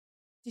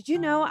Did you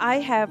know I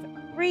have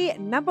three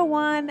number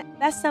one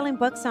best selling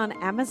books on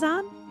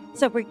Amazon?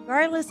 So,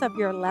 regardless of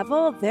your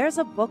level, there's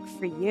a book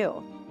for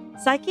you.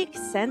 Psychic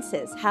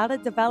Senses: How to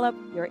Develop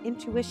Your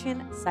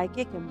Intuition,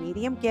 Psychic, and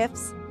Medium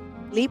Gifts.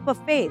 Leap of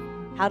Faith: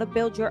 How to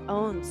Build Your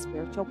Own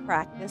Spiritual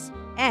Practice.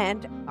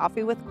 And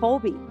Coffee with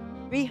Colby: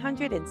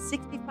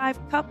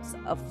 365 cups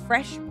of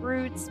fresh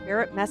brewed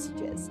spirit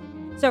messages.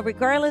 So,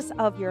 regardless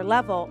of your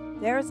level,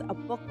 there's a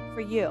book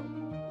for you.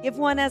 Give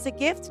one as a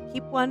gift,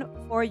 keep one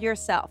for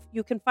yourself.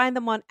 You can find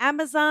them on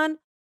Amazon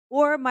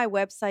or my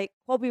website,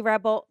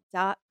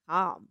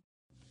 colbyrebel.com.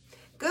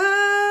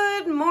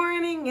 Good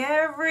morning,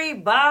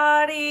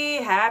 everybody.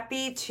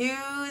 Happy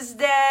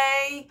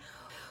Tuesday.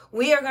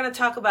 We are going to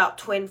talk about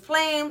twin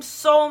flames,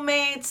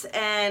 soulmates,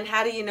 and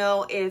how do you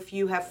know if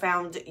you have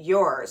found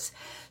yours.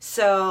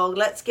 So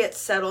let's get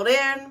settled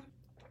in.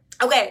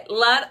 Okay,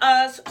 let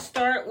us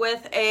start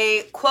with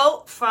a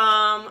quote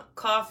from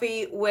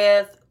Coffee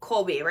with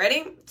Colby.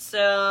 Ready?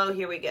 So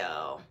here we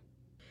go.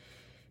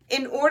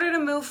 In order to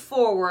move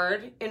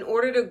forward, in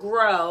order to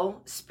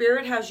grow,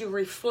 Spirit has you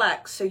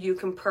reflect so you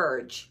can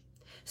purge.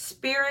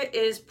 Spirit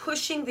is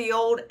pushing the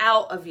old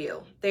out of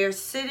you. They're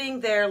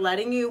sitting there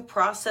letting you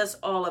process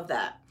all of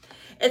that.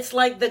 It's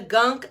like the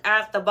gunk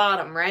at the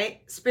bottom,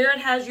 right? Spirit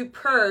has you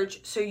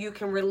purge so you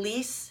can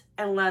release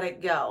and let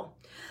it go.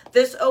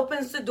 This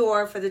opens the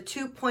door for the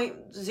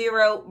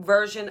 2.0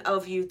 version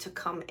of you to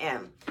come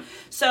in.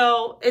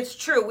 So it's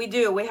true, we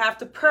do. We have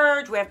to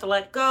purge, we have to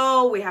let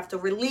go, we have to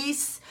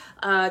release.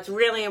 It's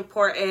really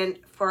important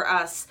for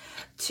us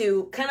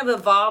to kind of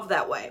evolve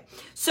that way.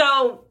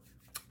 So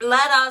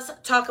let us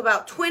talk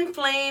about twin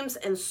flames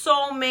and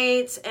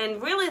soulmates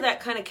and really that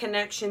kind of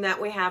connection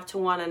that we have to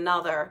one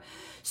another.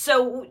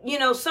 So,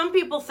 some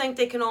people think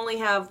they can only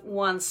have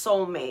one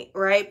soulmate,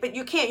 right? But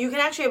you can't. You can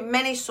actually have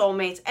many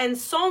soulmates. And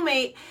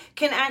soulmate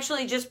can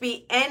actually just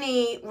be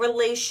any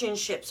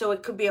relationship. So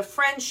it could be a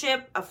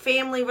friendship, a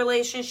family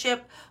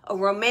relationship, a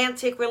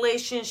romantic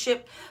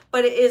relationship.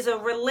 But it is a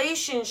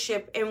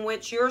relationship in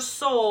which your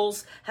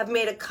souls have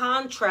made a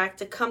contract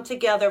to come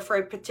together for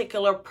a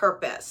particular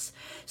purpose.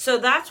 So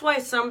that's why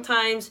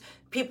sometimes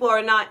people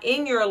are not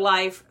in your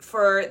life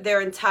for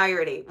their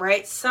entirety,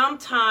 right?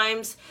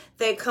 Sometimes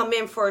they come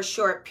in for a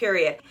short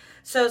period.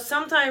 So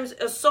sometimes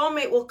a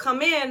soulmate will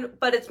come in,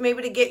 but it's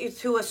maybe to get you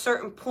to a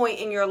certain point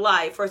in your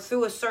life or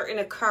through a certain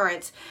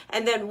occurrence.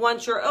 And then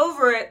once you're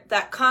over it,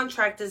 that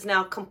contract is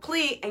now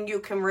complete and you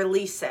can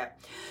release it.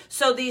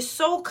 So these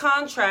soul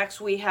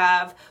contracts we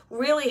have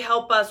really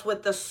help us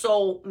with the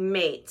soul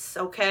mates,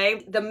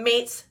 okay? The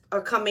mates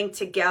are coming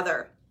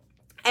together.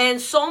 And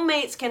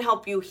soulmates can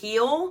help you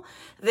heal.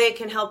 They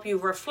can help you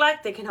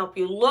reflect. They can help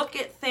you look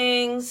at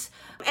things.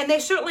 And they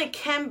certainly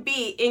can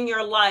be in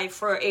your life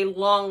for a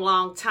long,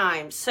 long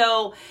time.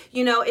 So,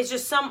 it's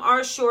just some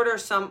are shorter,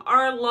 some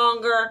are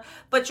longer.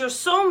 But your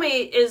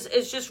soulmate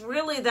is just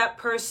really that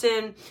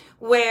person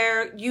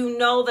where you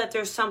know that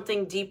there's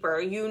something deeper.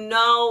 You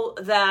know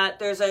that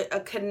there's a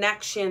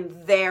connection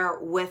there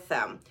with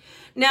them.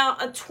 Now,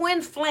 a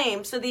twin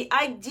flame, so the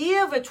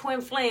idea of a twin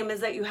flame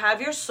is that you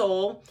have your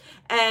soul,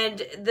 and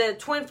the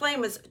twin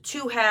flame is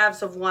two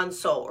halves of one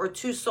soul, or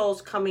two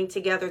souls coming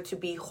together to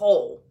be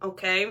whole,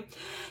 okay?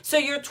 So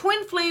your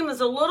twin flame is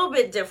a little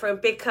bit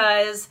different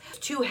because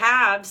two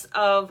halves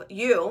of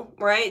you,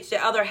 right? It's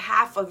the other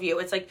half of you.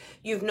 It's like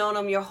you've known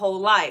them your whole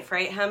life,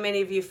 right? How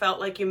many of you felt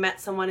like you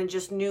met someone and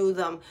just knew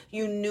them?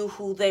 You knew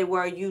who they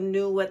were. You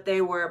knew what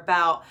they were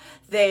about.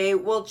 They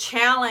will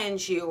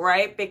challenge you,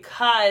 right?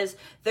 Because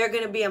they're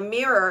going to be a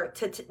mirror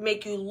to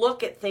make you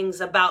look at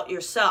things about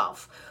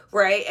yourself,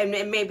 right? And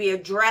maybe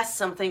address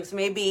some things,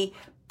 maybe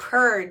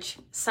purge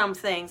some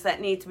things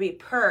that need to be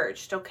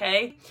purged,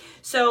 okay?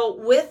 So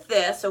with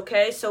this,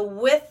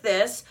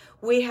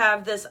 we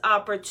have this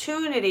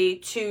opportunity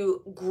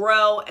to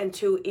grow and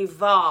to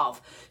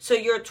evolve. So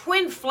your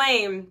twin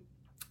flame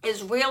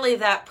is really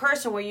that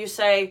person where you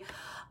say,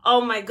 oh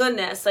my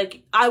goodness,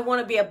 like I want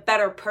to be a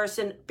better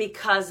person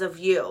because of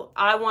you.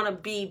 I want to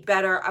be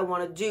better. I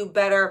want to do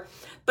better.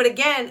 But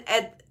again,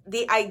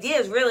 the idea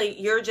is really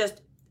you're just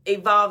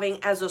evolving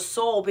as a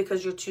soul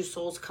because you're two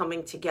souls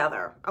coming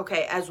together,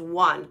 okay, as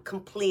one,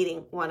 completing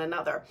one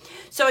another.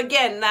 So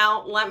again,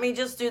 now let me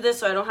just do this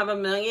so I don't have a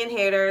million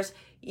haters.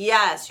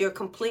 Yes, your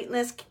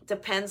completeness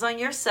depends on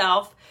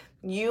yourself.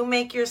 You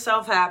make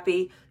yourself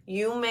happy.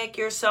 You make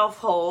yourself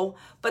whole,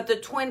 but the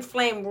twin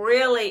flame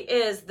really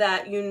is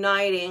that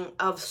uniting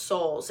of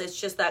souls. It's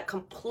just that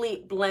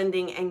complete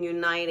blending and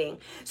uniting.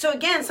 So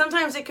again,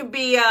 sometimes it could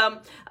be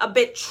a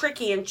bit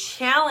tricky and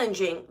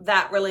challenging,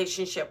 that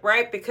relationship,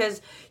 right?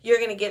 Because you're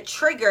going to get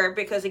triggered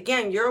because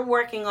again, you're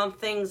working on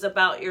things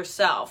about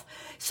yourself.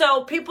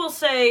 So people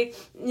say,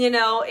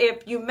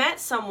 if you met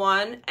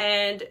someone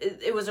and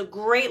it was a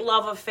great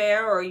love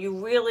affair or you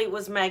really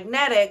was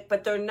magnetic,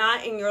 but they're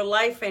not in your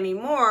life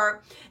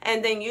anymore,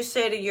 and then when you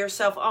say to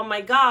yourself, oh my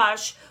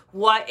gosh,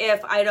 what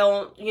if I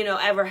don't,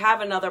 ever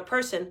have another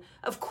person?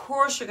 Of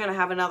course you're going to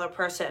have another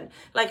person.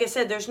 Like I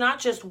said, there's not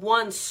just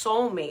one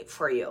soulmate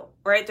for you,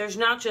 right? There's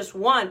not just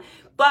one.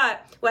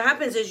 But what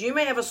happens is you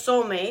may have a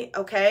soulmate,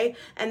 okay?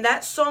 And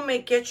that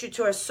soulmate gets you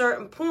to a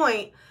certain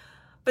point,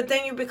 but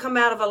then you become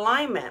out of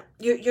alignment.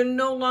 You're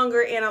no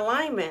longer in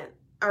alignment,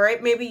 all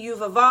right? Maybe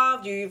you've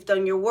evolved, you've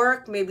done your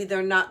work, maybe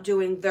they're not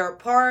doing their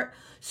part.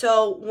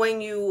 So when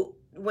you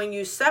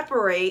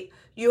separate,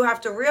 you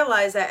have to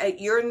realize that at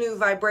your new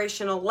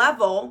vibrational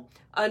level,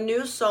 a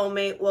new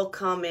soulmate will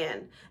come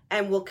in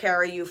and will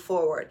carry you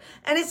forward.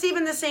 And it's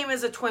even the same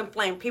as a twin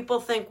flame. People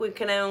think we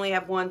can only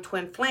have one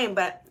twin flame,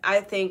 but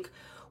I think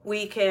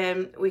we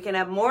can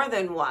have more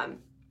than one.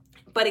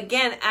 But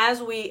again,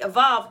 as we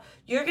evolve,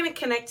 you're going to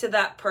connect to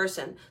that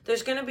person.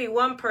 There's going to be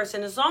one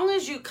person, as long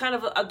as you kind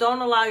of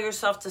don't allow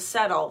yourself to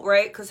settle,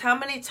 right? Because how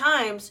many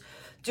times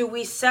do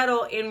we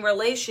settle in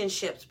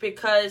relationships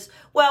because,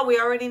 well, we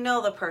already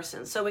know the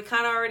person, so we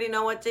kind of already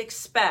know what to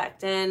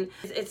expect, and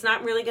it's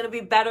not really going to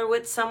be better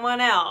with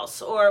someone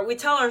else, or we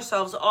tell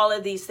ourselves all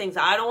of these things.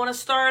 I don't want to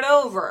start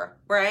over,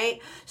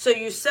 right? So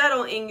you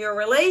settle in your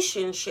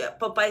relationship,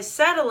 but by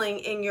settling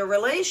in your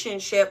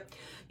relationship,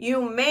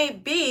 you may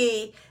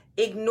be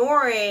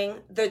ignoring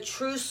the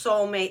true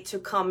soulmate to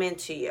come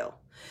into you.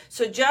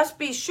 So just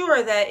be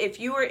sure that if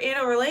you are in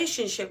a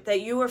relationship that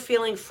you are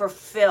feeling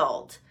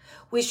fulfilled.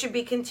 We should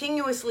be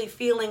continuously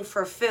feeling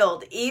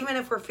fulfilled, even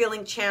if we're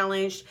feeling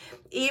challenged,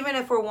 even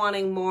if we're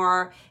wanting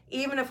more,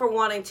 even if we're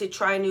wanting to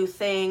try new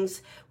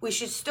things. We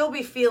should still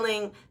be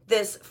feeling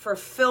this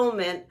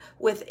fulfillment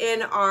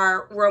within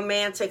our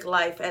romantic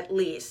life at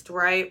least,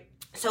 right?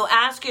 So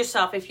ask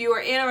yourself if you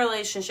are in a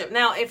relationship.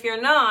 Now, if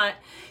you're not,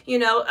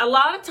 a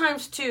lot of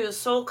times too,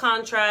 soul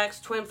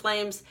contracts, twin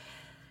flames,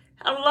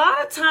 a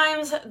lot of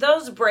times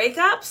those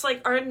breakups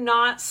are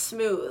not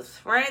smooth,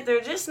 right? They're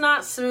just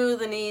not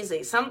smooth and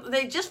easy.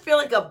 They just feel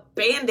like a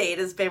Band-Aid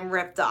has been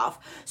ripped off.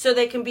 So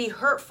they can be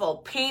hurtful,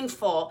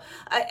 painful.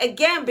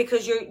 Again,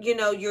 because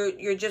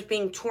you're just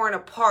being torn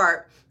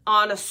apart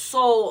on a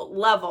soul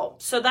level.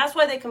 So that's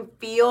why they can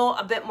feel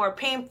a bit more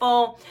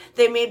painful.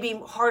 They may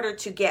be harder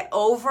to get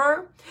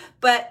over.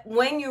 But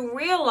when you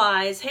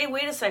realize, hey,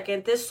 wait a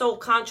second, this soul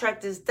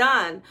contract is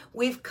done.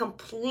 We've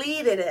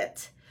completed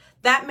it.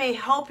 That may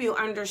help you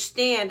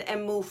understand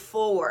and move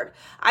forward.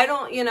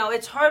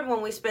 It's hard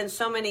when we spend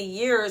so many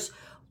years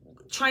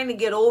trying to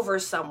get over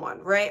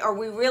someone, right? Are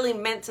we really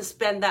meant to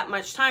spend that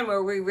much time? Or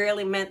are we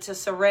really meant to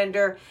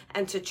surrender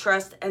and to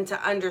trust and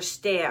to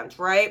understand,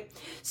 right?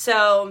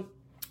 So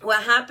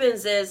what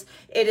happens is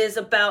it is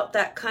about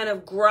that kind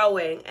of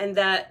growing and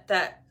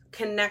that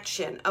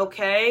connection,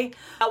 okay?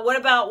 What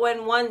about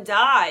when one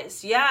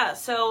dies? Yeah,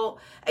 so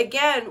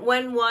again,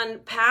 when one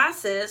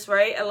passes,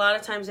 right? A lot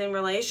of times in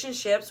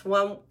relationships,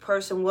 one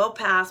person will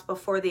pass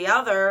before the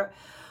other.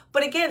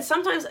 But again,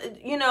 sometimes,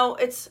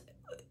 it's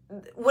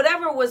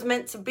whatever was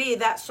meant to be,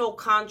 that soul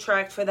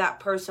contract for that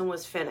person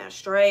was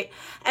finished, right?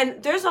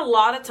 And there's a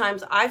lot of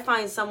times I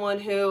find someone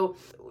who,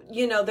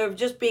 they're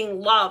just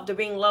being loved. They're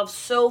being loved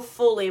so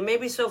fully,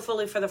 maybe so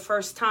fully for the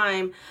first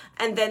time,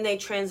 and then they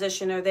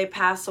transition or they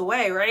pass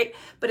away, right?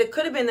 But it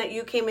could have been that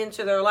you came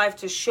into their life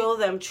to show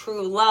them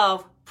true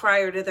love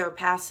prior to their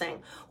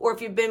passing. Or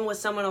if you've been with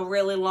someone a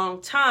really long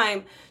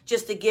time,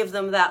 just to give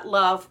them that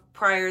love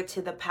prior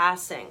to the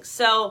passing.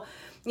 So,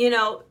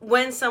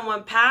 when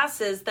someone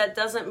passes, that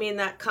doesn't mean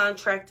that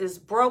contract is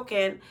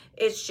broken.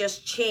 It's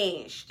just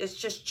changed. It's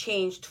just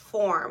changed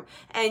form.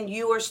 And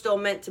you are still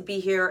meant to be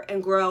here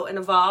and grow and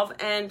evolve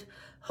and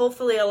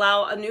hopefully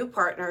allow a new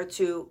partner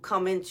to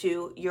come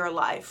into your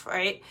life,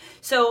 right?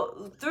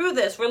 So through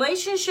this,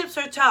 relationships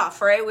are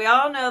tough, right? We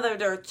all know that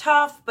they're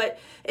tough, but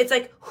it's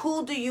like,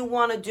 who do you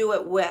want to do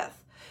it with?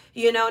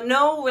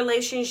 No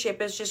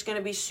relationship is just going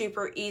to be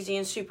super easy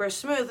and super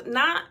smooth.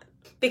 Not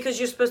because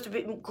you're supposed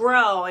to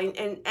grow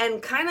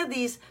and kind of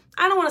these,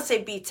 I don't want to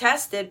say be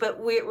tested, but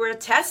we're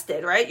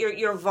tested, right?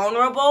 You're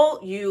vulnerable.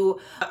 You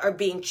are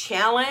being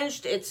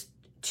challenged. It's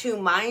two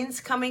minds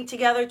coming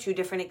together, two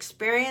different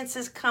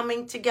experiences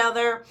coming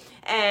together.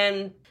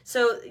 And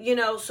so,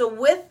 so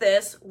with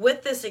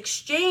this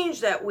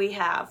exchange that we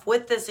have,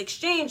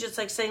 it's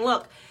like saying,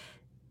 look,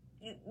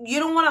 you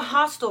don't want a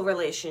hostile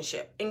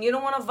relationship and you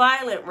don't want a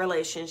violent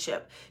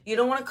relationship. You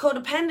don't want a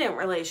codependent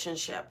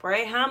relationship,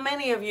 right? How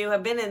many of you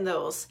have been in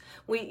those?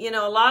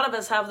 A lot of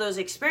us have those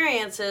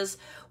experiences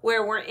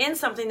where we're in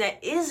something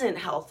that isn't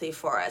healthy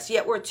for us,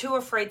 yet we're too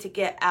afraid to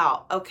get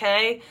out,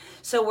 okay?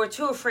 So we're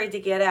too afraid to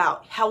get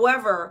out.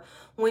 However,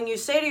 when you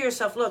say to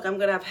yourself, look, I'm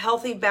going to have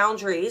healthy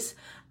boundaries,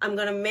 I'm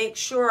going to make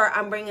sure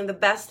I'm bringing the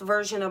best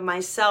version of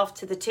myself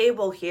to the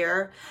table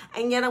here.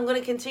 And yet I'm going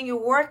to continue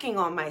working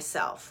on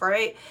myself,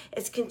 right?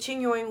 It's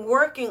continuing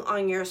working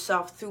on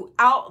yourself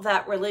throughout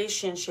that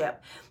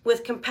relationship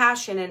with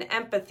compassion and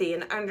empathy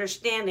and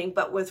understanding,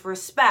 but with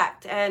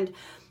respect. And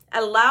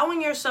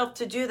allowing yourself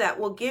to do that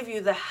will give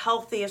you the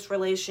healthiest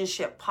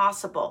relationship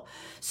possible.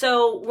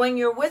 So when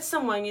you're with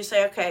someone, you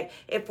say, okay,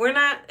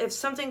 if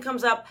something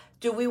comes up,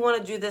 do we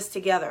want to do this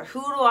together?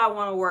 Who do I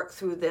want to work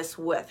through this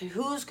with?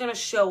 Who's going to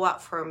show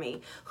up for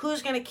me?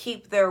 Who's going to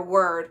keep their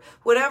word?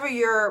 Whatever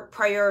your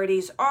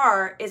priorities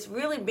are, it's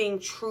really being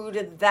true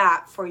to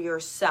that for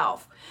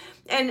yourself.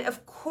 And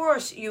of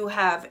course, you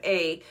have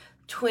a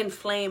twin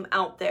flame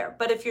out there.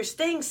 But if you're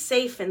staying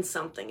safe in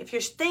something, if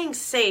you're staying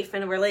safe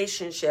in a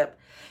relationship,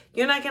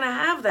 you're not going to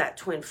have that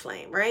twin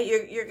flame, right?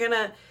 You're going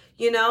to,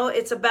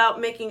 it's about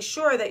making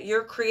sure that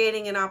you're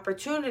creating an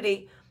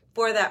opportunity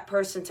for that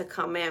person to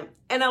come in.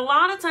 And a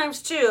lot of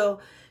times too,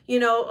 a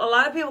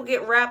lot of people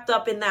get wrapped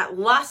up in that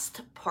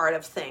lust part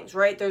of things,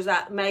 right? There's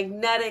that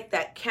magnetic,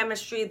 that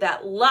chemistry,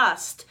 that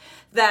lust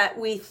that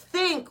we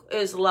think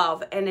is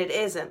love, and it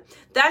isn't.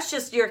 That's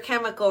just your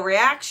chemical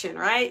reaction,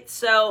 right?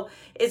 So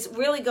it's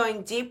really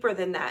going deeper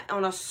than that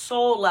on a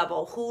soul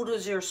level. Who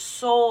does your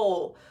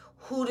soul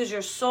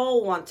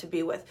want to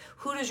be with?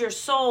 Who does your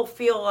soul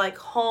feel like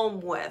home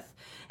with?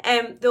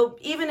 And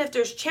even if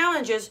there's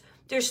challenges,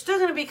 there's still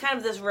going to be kind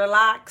of this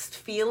relaxed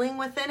feeling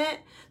within it.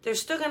 There's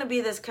still going to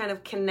be this kind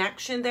of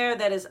connection there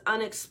that is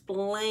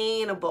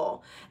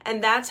unexplainable.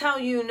 And that's how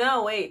you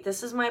know, wait,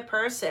 this is my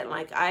person.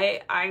 Like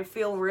I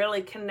feel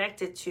really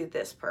connected to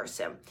this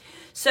person.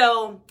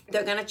 So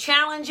they're going to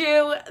challenge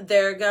you.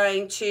 They're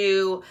going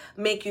to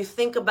make you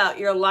think about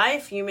your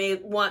life. You may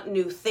want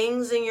new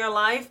things in your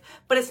life,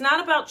 but it's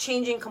not about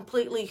changing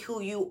completely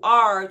who you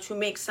are to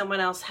make someone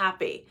else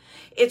happy.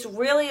 It's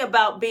really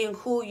about being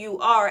who you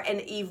are and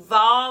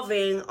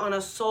evolving on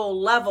a soul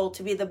level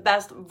to be the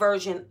best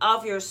version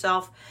of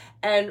yourself.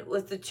 And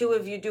with the two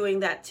of you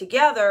doing that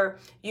together,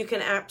 you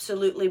can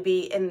absolutely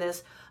be in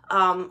this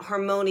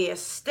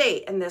harmonious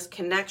state and this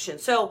connection.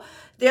 So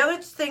the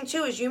other thing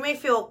too is you may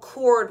feel a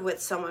cord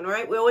with someone,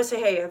 right? We always say,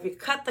 hey, have you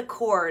cut the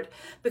cord?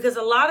 Because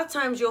a lot of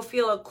times you'll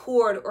feel a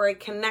cord or a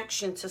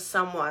connection to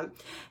someone.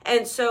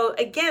 And so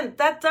again,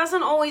 that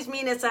doesn't always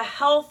mean it's a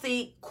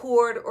healthy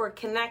cord or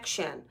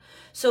connection.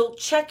 So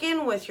check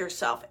in with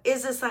yourself.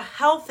 Is this a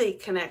healthy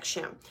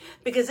connection?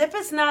 Because if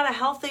it's not a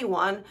healthy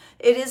one,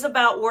 it is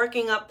about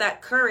working up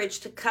that courage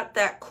to cut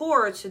that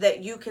cord so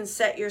that you can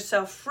set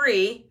yourself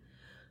free,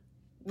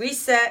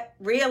 reset,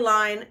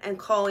 realign, and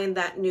call in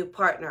that new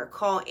partner.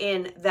 Call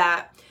in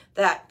that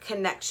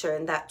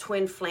connection, that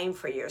twin flame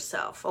for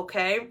yourself,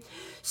 okay?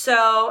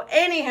 So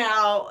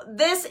anyhow,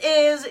 this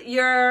is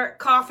your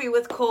Coffee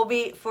with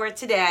Colby for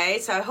today.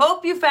 So I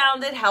hope you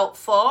found it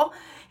helpful.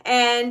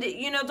 And,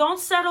 don't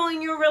settle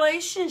in your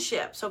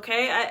relationships,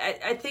 okay?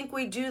 I think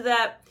we do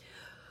that.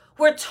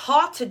 We're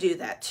taught to do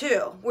that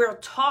too. We're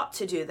taught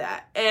to do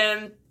that.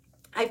 And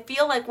I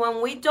feel like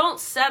when we don't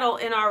settle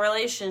in our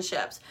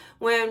relationships,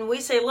 when we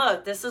say,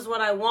 look, this is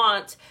what I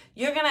want,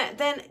 you're going to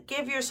then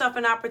give yourself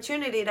an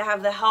opportunity to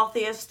have the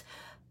healthiest,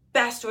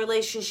 best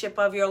relationship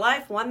of your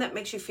life, one that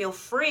makes you feel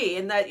free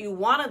and that you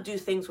want to do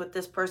things with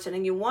this person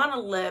and you want to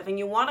live and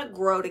you want to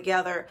grow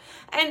together,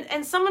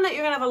 and someone that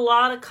you're going to have a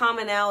lot of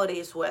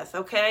commonalities with,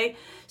 okay?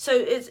 So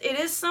it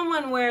is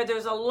someone where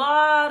there's a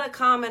lot of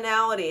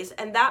commonalities,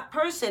 and that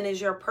person is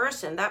your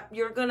person. That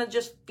you're going to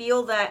just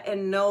feel that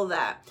and know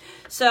that.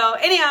 So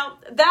anyhow,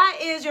 that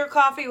is your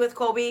Coffee with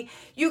Colby.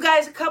 You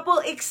guys, a couple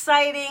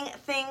exciting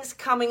things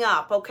coming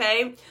up,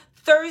 okay?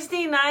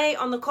 Thursday night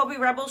on the Colby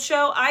Rebel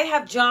Show, I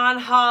have John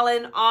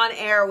Holland on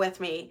air with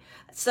me.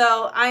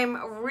 So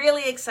I'm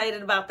really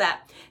excited about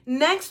that.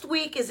 Next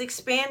week is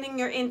Expanding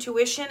Your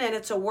Intuition, and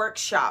it's a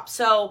workshop.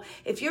 So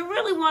if you're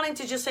really wanting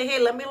to just say,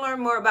 hey, let me learn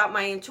more about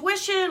my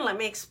intuition, let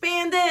me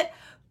expand it,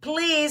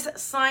 please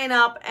sign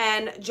up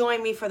and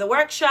join me for the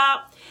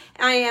workshop.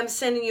 I am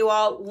sending you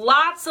all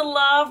lots of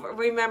love.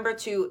 Remember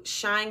to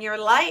shine your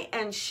light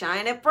and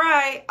shine it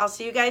bright. I'll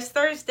see you guys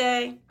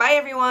Thursday. Bye,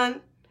 everyone.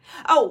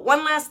 Oh,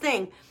 one last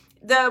thing.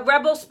 The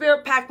Rebel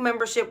Spirit Pack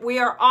membership, we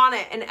are on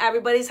it and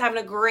everybody's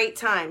having a great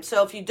time.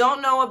 So if you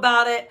don't know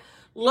about it,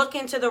 look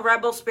into the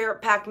Rebel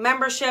Spirit Pack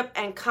membership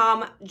and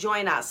come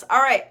join us.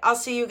 All right, I'll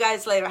see you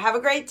guys later. Have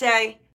a great day.